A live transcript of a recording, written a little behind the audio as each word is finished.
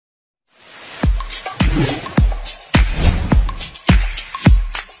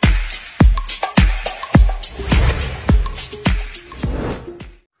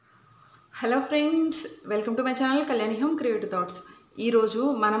Welcome to my channel Kalyani home creative thoughts. ఈరోజు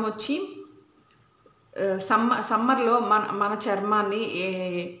మనం వచ్చి సమ్మర్లో మన చర్మాన్ని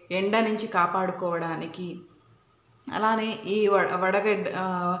ఎండ నుంచి కాపాడుకోవడానికి, అలానే ఈ వడగడ్డ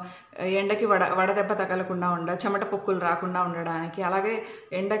ఎండకి వడదెబ్బ తగలకుండా చెమట పొక్కులు రాకుండా ఉండడానికి, అలాగే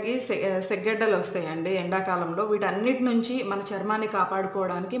ఎండకి సెగ్గడ్డలు వస్తాయండి ఎండాకాలంలో. వీటన్నిటి నుంచి మన చర్మాన్ని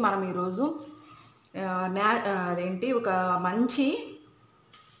కాపాడుకోవడానికి మనం ఈరోజు ఒక మంచి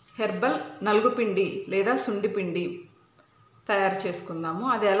హెర్బల్ నలుగుపిండి లేదా సుండిపిండి తయారు చేసుకుందాము.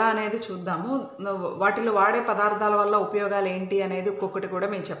 అది ఎలా అనేది చూద్దాము. వాటిలో వాడే పదార్థాల వల్ల ఉపయోగాలు ఏంటి అనేది ఒక్కొక్కటి కూడా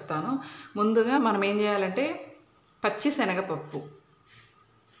నేను చెప్తాను. ముందుగా మనం ఏం చేయాలంటే పచ్చిశనగపప్పు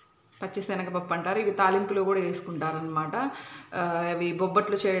అంటారు, ఇవి తాలింపులు కూడా వేసుకుంటారనమాట. అవి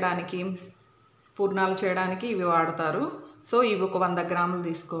బొబ్బట్లు చేయడానికి, పూర్ణాలు చేయడానికి ఇవి వాడతారు. సో ఇవి ఒక 100 గ్రాములు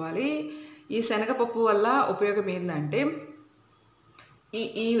తీసుకోవాలి. ఈ శనగపప్పు వల్ల ఉపయోగం ఏంటంటే,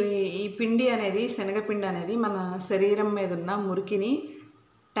 ఈ పిండి అనేది, శనగపిండి అనేది మన శరీరం మీద ఉన్న మురికిని,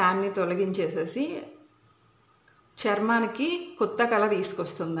 ట్యాన్ని తొలగించేసేసి చర్మానికి కొత్త కళ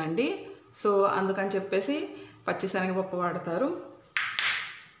తీసుకొస్తుందండి. సో అందుకని చెప్పేసి పచ్చిశనగపప్పు వాడతారు.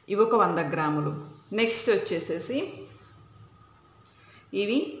 ఇవి ఒక 100 గ్రాములు. నెక్స్ట్ వచ్చేసేసి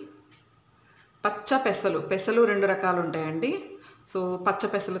ఇవి పచ్చ పెసలు 2 రకాలు ఉంటాయండి. సో పచ్చ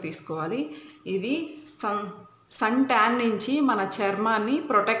పెసలు తీసుకోవాలి. ఇది సన్ ట్యాన్ నుంచి మన చర్మాన్ని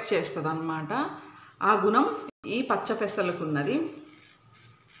ప్రొటెక్ట్ చేస్తుంది అన్నమాట. ఆ గుణం ఈ పచ్చ పెసలకు ఉన్నది.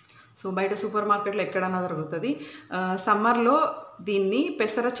 సో బయట సూపర్ మార్కెట్లో ఎక్కడన్నా దొరుకుతుంది. సమ్మర్లో దీన్ని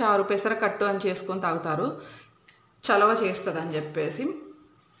పెసరకట్టు అని చేసుకొని తాగుతారు, చలవ చేస్తుంది అని చెప్పేసి.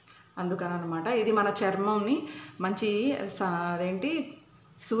 అందుకని అనమాట. ఇది మన చర్మంని మంచి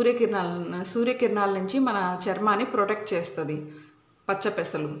సూర్యకిరణాల నుంచి మన చర్మాన్ని ప్రొటెక్ట్ చేస్తుంది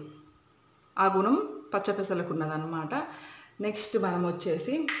పచ్చపెసలు. ఆ గుణం పచ్చపెసలకు ఉన్నదన్నమాట. నెక్స్ట్ మనం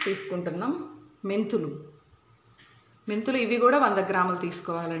వచ్చేసి తీసుకుంటున్నాం మెంతులు. ఇవి కూడా 100 గ్రాములు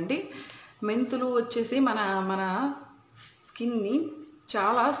తీసుకోవాలండి. మెంతులు వచ్చేసి మన స్కిన్ని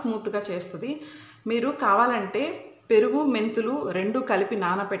చాలా స్మూత్గా చేస్తుంది. మీరు కావాలంటే పెరుగు, మెంతులు 2 కలిపి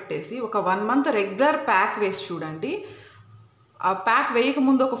నానబెట్టేసి ఒక 1 మంత్ రెగ్యులర్ ప్యాక్ వేసి చూడండి. ఆ ప్యాక్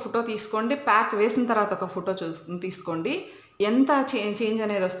వేయకముందు ఒక ఫోటో తీసుకోండి, ప్యాక్ వేసిన తర్వాత ఒక ఫోటో తీసుకోండి. ఎంత చేంజ్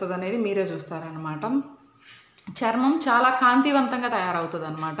అనేది వస్తుంది అనేది మీరే చూస్తారనమాట. చర్మం చాలా కాంతివంతంగా తయారవుతుంది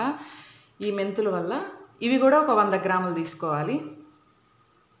అనమాట ఈ మెంతుల వల్ల. ఇవి కూడా ఒక 100 గ్రాములు తీసుకోవాలి.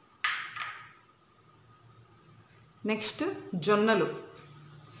 నెక్స్ట్ జొన్నలు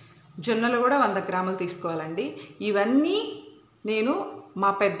కూడా 100 గ్రాములు తీసుకోవాలండి. ఇవన్నీ నేను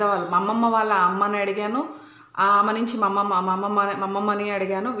మా అమ్మమ్మ వాళ్ళ అమ్మని అడిగాను, ఆ అమ్మ నుంచి మా అమ్మమ్మని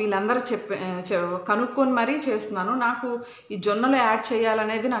అడిగాను. వీళ్ళందరూ కనుక్కొని మరీ చేస్తున్నాను. నాకు ఈ జొన్నలు యాడ్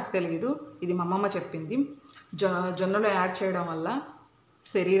చేయాలనేది నాకు తెలియదు, ఇది మా అమ్మమ్మ చెప్పింది. జొన్నలు యాడ్ చేయడం వల్ల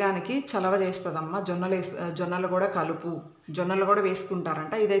శరీరానికి చలవ చేస్తుందమ్మ. జొన్నలు కూడా జొన్నలు కూడా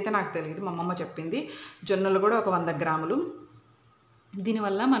వేసుకుంటారంట, ఇదైతే నాకు తెలియదు, మా అమ్మమ్మ చెప్పింది. జొన్నలు కూడా ఒక 100 గ్రాములు.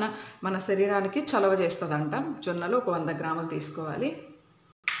 దీనివల్ల మన శరీరానికి చలవ చేస్తుందంట. జొన్నలు ఒక 100 గ్రాములు తీసుకోవాలి.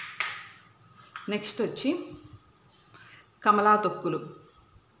 నెక్స్ట్ వచ్చి కమలా తొక్కులు.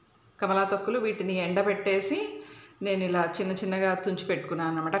 వీటిని ఎండబెట్టేసి నేను ఇలా చిన్నగా తుంచి పెట్టుకున్నాను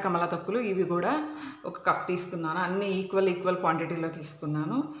అన్నమాట. కమలా తొక్కులు ఇవి కూడా ఒక కప్ తీసుకున్నాను. అన్నీ ఈక్వల్ క్వాంటిటీలో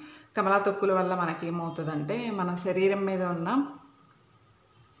తీసుకున్నాను. కమలా తొక్కుల వల్ల మనకి ఏమవుతుందంటే, మన శరీరం మీద ఉన్న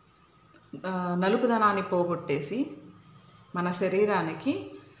నలుపుదనాన్ని పోగొట్టేసి మన శరీరానికి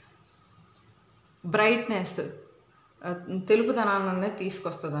బ్రైట్నెస్, తెలుపుదనాన్ని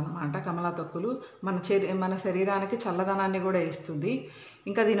తీసుకొస్తుంది అన్నమాట. కమలా తొక్కులు మన శరీరానికి చల్లదనాన్ని కూడా ఇస్తుంది.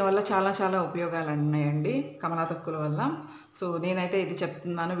 ఇంకా దీనివల్ల చాలా ఉపయోగాలు ఉన్నాయండి కమలా తొక్కుల వల్ల. సో నేనైతే ఇది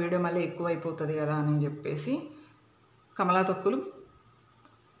చెప్తున్నాను, వీడియో మళ్ళీ ఎక్కువ అయిపోతుంది కదా అని చెప్పేసి. కమలా తొక్కులు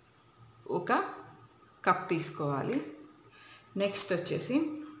ఒక కప్ తీసుకోవాలి. నెక్స్ట్ వచ్చేసి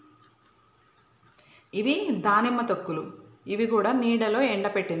ఇవి దానిమ్మ తొక్కులు. ఇవి కూడా నీడలో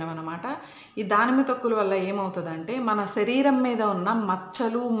ఎండపెట్టినవి అనమాట. ఈ దానిమ్మ తొక్కుల వల్ల ఏమవుతుందంటే, మన శరీరం మీద ఉన్న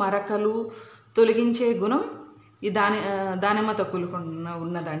మచ్చలు, మరకలు తొలగించే గుణం ఈ దానిమ్మ తొక్కులకు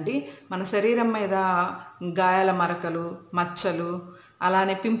ఉన్నదండి. మన శరీరం మీద గాయాల మరకలు, మచ్చలు,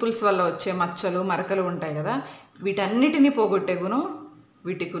 అలానే పింపుల్స్ వల్ల వచ్చే మచ్చలు, మరకలు ఉంటాయి కదా, వీటన్నిటిని పోగొట్టే గుణం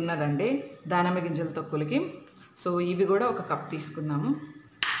వీటికి ఉన్నదండి దానిమ్మ గింజల తొక్కులకి. సో ఇవి కూడా ఒక కప్ తీసుకున్నాము.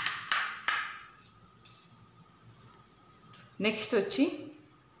 నెక్స్ట్ వచ్చి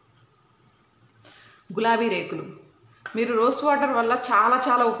గులాబీ రేకులు. మీరు రోస్ట్ వాటర్ వల్ల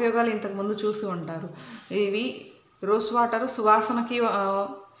చాలా ఉపయోగాలు ఇంతకుముందు చూసి ఉంటారు. ఇవి రోస్ట్ వాటర్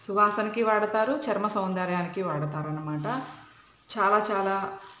సువాసనకి వాడతారు, చర్మ సౌందర్యానికి వాడతారు అన్నమాట. చాలా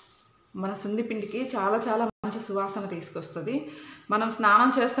మన సున్ని పిండికి చాలా చాలా మంచి సువాసన తీసుకొస్తుంది. మనం స్నానం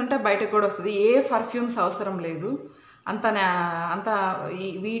చేస్తుంటే బయటకు కూడా వస్తుంది. ఏ పర్ఫ్యూమ్స్ అవసరం లేదు. అంత అంత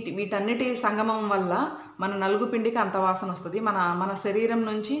వీటన్నిటి సంగమం వల్ల మన నలుగు పిండికి అంత వాసన వస్తుంది. మన మన శరీరం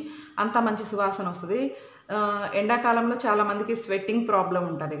నుంచి అంత మంచి సువాసన వస్తుంది. ఎండాకాలంలో చాలామందికి స్వెట్టింగ్ ప్రాబ్లం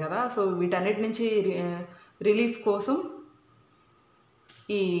ఉంటుంది కదా. సో వీటన్నిటి నుంచి రిలీఫ్ కోసం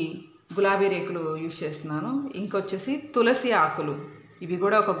ఈ గులాబీ రేకులు యూజ్ చేస్తున్నాను. ఇంకొచ్చేసి తులసి ఆకులు, ఇవి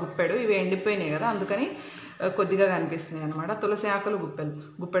కూడా ఒక గుప్పెడు. ఇవి ఎండిపోయినాయి కదా, అందుకని కొద్దిగా కనిపిస్తున్నాయి అనమాట. తులసి ఆకులు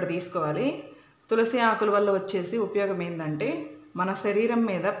గుప్పెడు తీసుకోవాలి. తులసి ఆకుల వల్ల వచ్చేసి ఉపయోగం ఏంటంటే, మన శరీరం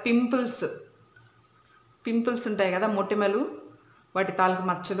మీద పింపుల్స్ ఉంటాయి కదా, మొటిమలు, వాటి తాలూకు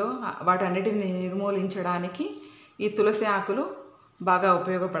మచ్చలు, వాటన్నిటిని నిర్మూలించడానికి ఈ తులసి ఆకులు బాగా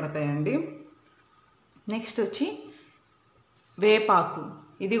ఉపయోగపడతాయండి. నెక్స్ట్ వచ్చి వేపాకు,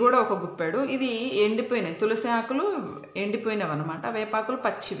 ఇది కూడా ఒక గుప్పెడు. ఇది ఎండిపోయినాయి, తులసి ఆకులు ఎండిపోయినవి అనమాట. వేపాకులు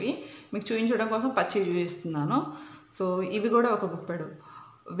పచ్చివి, మీకు చూపించడం కోసం పచ్చివి చూపిస్తున్నాను. సో ఇవి కూడా ఒక గుప్పెడు.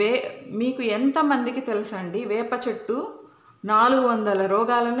 మీకు ఎంతమందికి తెలుసండి వేప చెట్టు 400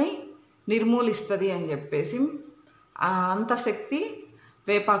 రోగాలని నిర్మూలిస్తుంది అని చెప్పేసి? అంత శక్తి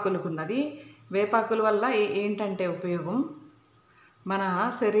వేపాకులకు ఉన్నది. వేపాకుల వల్ల ఏంటంటే ఉపయోగం, మన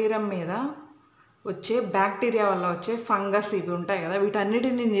శరీరం మీద వచ్చే బ్యాక్టీరియా వల్ల వచ్చే ఫంగస్ ఇవి ఉంటాయి కదా,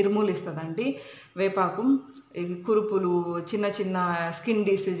 వీటన్నిటిని నిర్మూలిస్తుందండి వేపాకు. కురుపులు, చిన్న చిన్న స్కిన్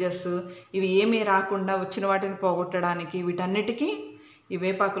డిసీజెస్, ఇవి ఏమీ రాకుండా వచ్చిన వాటిని పోగొట్టడానికి వీటన్నిటికీ ఈ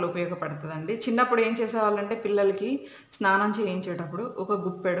వేపాకులు ఉపయోగపడుతుందండి. చిన్నప్పుడు ఏం చేసేవాళ్ళంటే, పిల్లలకి స్నానం చేయించేటప్పుడు ఒక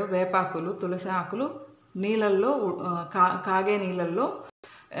గుప్పెడు వేపాకులు, తులసి ఆకులు నీళ్ళల్లో కాగే నీళ్ళల్లో,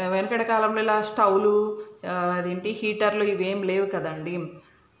 వెనకటి కాలంలో ఇలా స్టవ్లు, అదేంటి హీటర్లు ఇవేం లేవు కదండి.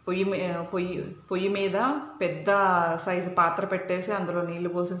 పొయ్యి మీద పెద్ద సైజు పాత్ర పెట్టేసి అందులో నీళ్లు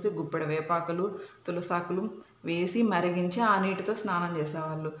పోసేసి గుప్పెడు వేపాకులు, తులసాకులు వేసి మరిగించి ఆ నీటితో స్నానం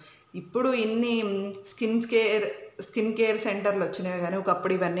చేసేవాళ్ళు. ఇప్పుడు ఇన్ని స్కిన్ కేర్ సెంటర్లు వచ్చినాయి, కానీ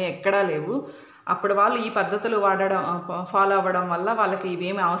ఒకప్పుడు ఇవన్నీ ఎక్కడా లేవు. అప్పుడు వాళ్ళు ఈ పద్ధతులు ఫాలో అవ్వడం వల్ల వాళ్ళకి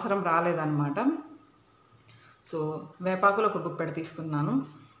ఇవేమీ అవసరం రాలేదన్నమాట. సో వేపాకులు ఒక గుప్పెడు తీసుకున్నాను.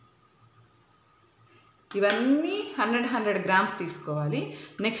 ఇవన్నీ 100 గ్రామ్స్ తీసుకోవాలి.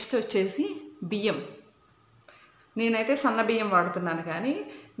 నెక్స్ట్ వచ్చేసి బియ్యం. నేనైతే సన్న బియ్యం వాడుతున్నాను, కానీ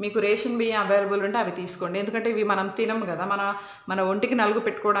మీకు రేషన్ బియ్యం అవైలబుల్ ఉంటే అవి తీసుకోండి. ఎందుకంటే ఇవి మనం తినం కదా, మన ఒంటికి నలుగు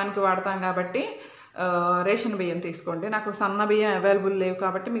పెట్టుకోవడానికి వాడతాం కాబట్టి రేషన్ బియ్యం తీసుకోండి. నాకు సన్న బియ్యం అవైలబుల్ లేవు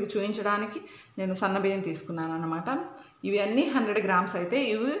కాబట్టి మీకు చూపించడానికి నేను సన్న బియ్యం తీసుకున్నాను అన్నమాట. ఇవి అన్నీ 100 గ్రామ్స్ అయితే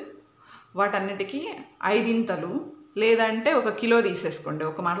ఇవి వాటన్నిటికీ 5 లేదంటే 1 కిలో తీసేసుకోండి.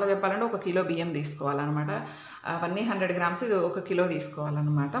 ఒక మాటలో చెప్పాలంటే 1 కిలో బియ్యం తీసుకోవాలన్నమాట. అవన్నీ 100 గ్రామ్స్, ఇది 1 కిలో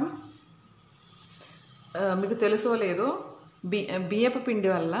తీసుకోవాలన్నమాట. మీకు తెలుసో లేదో, బియ్యపు పిండి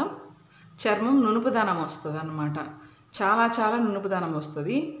వల్ల చర్మం నునుపుదనం వస్తుంది అన్నమాట. చాలా చాలా నునుపుదనం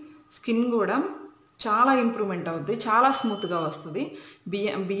వస్తుంది. స్కిన్ కూడా చాలా ఇంప్రూవ్మెంట్ అవుతుంది, చాలా స్మూత్గా వస్తుంది.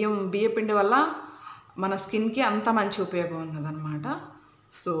 బియ్య పిండి వల్ల మన స్కిన్కి అంత మంచి ఉపయోగం ఉన్నదన్నమాట.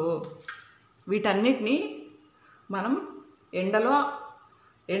 సో వీటన్నిటినీ మనం ఎండలో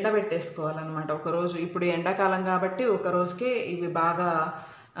ఎండబెట్టేసుకోవాలన్నమాట ఒకరోజు. ఇప్పుడు ఎండాకాలం కాబట్టి ఒక రోజుకే ఇవి బాగా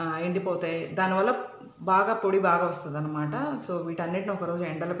ఎండిపోతాయి. దానివల్ల బాగా పొడి బాగా వస్తుంది అనమాట. సో వీటన్నిటిని ఒకరోజు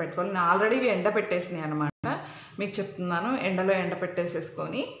ఎండలో పెట్టుకోవాలి. నేను ఆల్రెడీ ఇవి ఎండ పెట్టేసినాయి అనమాట, మీకు చెప్తున్నాను. ఎండలో ఎండ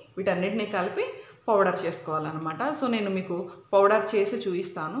పెట్టేసేసుకొని వీటన్నిటిని కలిపి పౌడర్ చేసుకోవాలన్నమాట. సో నేను మీకు పౌడర్ చేసి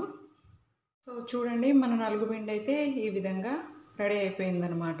చూపిస్తాను. సో చూడండి, మన నలుగు పిండి అయితే ఈ విధంగా రెడీ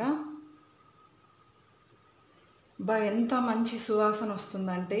అయిపోయిందనమాట. ఎంత మంచి సువాసన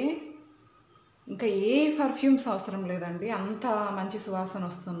వస్తుందంటే ఇంకా ఏ పర్ఫ్యూమ్స్ అవసరం లేదండి, అంత మంచి సువాసన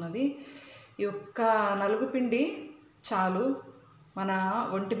వస్తున్నది. ఈ యొక్క నలుగు పిండి చాలు మన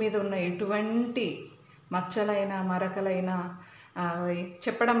ఒంటి మీద ఉన్న ఎటువంటి మచ్చలైనా మరకలైనా.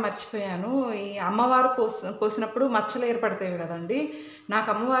 చెప్పడం మర్చిపోయాను, ఈ అమ్మవారు పోసినప్పుడు మచ్చలు ఏర్పడతాయి కదండి. నాకు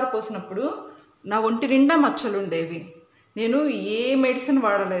అమ్మవారు పోసినప్పుడు నా ఒంటి నిండా మచ్చలు ఉండేవి. నేను ఏ మెడిసిన్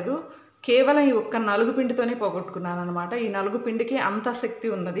వాడలేదు, కేవలం ఈ ఒక్క నలుగు పిండితోనే పోగొట్టుకున్నాను అనమాట. ఈ నలుగు పిండికి అంత శక్తి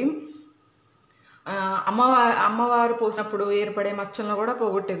ఉన్నది. అమ్మవారు పోసినప్పుడు ఏర్పడే మచ్చలను కూడా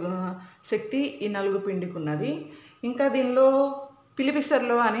పోగొట్టే శక్తి ఈ నలుగు పిండికి ఉన్నది. ఇంకా దీనిలో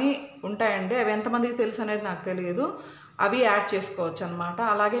పిలిపిసర్లు అని ఉంటాయండి, అవి ఎంతమందికి తెలుసు అనేది నాకు తెలియదు. అవి యాడ్ చేసుకోవచ్చు అనమాట.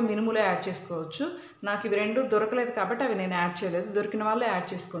 అలాగే మినుములు యాడ్ చేసుకోవచ్చు. నాకు ఇవి రెండు దొరకలేదు కాబట్టి అవి నేను యాడ్ చేయలేదు. దొరికిన వాళ్ళు యాడ్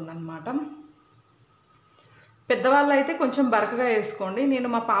చేసుకోండి అనమాట. పెద్దవాళ్ళు అయితే కొంచెం బరకగా వేసుకోండి. నేను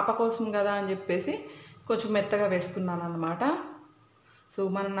మా పాప కోసం కదా అని చెప్పేసి కొంచెం మెత్తగా వేసుకున్నాను అనమాట. సో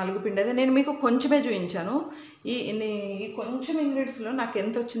మన నలుగు పిండి అయితే నేను మీకు కొంచెమే చూపించాను. ఈ కొంచెం ఇంగ్రీడియంట్స్లో నాకు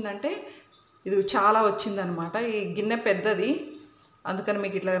ఎంత వచ్చిందంటే ఇది చాలా వచ్చిందనమాట. ఈ గిన్నె పెద్దది, అందుకని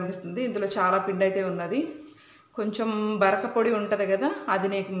మీకు ఇట్లా కనిపిస్తుంది. ఇందులో చాలా పిండి అయితే ఉన్నది. కొంచెం బరక పొడి ఉంటుంది కదా, అది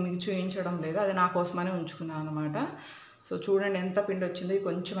నేను మీకు చూపించడం లేదు, అది నా కోసమనే ఉంచుకున్నాను అనమాట. సో చూడండి ఎంత పిండి వచ్చింది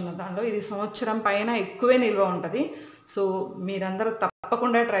కొంచెం అన్న దానిలో. ఇది సంవత్సరం పైన ఎక్కువే నిల్వ ఉంటుంది. సో మీరందరూ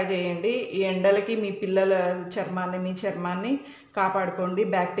తప్పకుండా ట్రై చేయండి. ఈ ఎండలకి మీ పిల్లల చర్మాన్ని, మీ చర్మాన్ని కాపాడుకోండి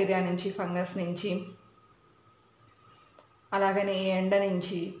బ్యాక్టీరియా నుంచి, ఫంగస్ నుంచి, అలాగనే ఈ ఎండ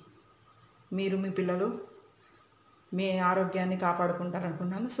నుంచి మీరు మీ పిల్లలు మీ ఆరోగ్యాన్ని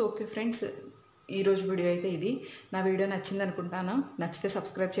కాపాడుకుంటారనుకుంటున్నాను. సో ఓకే ఫ్రెండ్స్, ఈరోజు వీడియో అయితే ఇది. నా వీడియో నచ్చింది అనుకుంటాను. నచ్చితే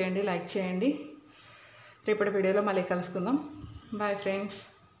సబ్స్క్రైబ్ చేయండి, లైక్ చేయండి. రేపటి వీడియోలో మళ్ళీ కలుసుకుందాం. Bye friends.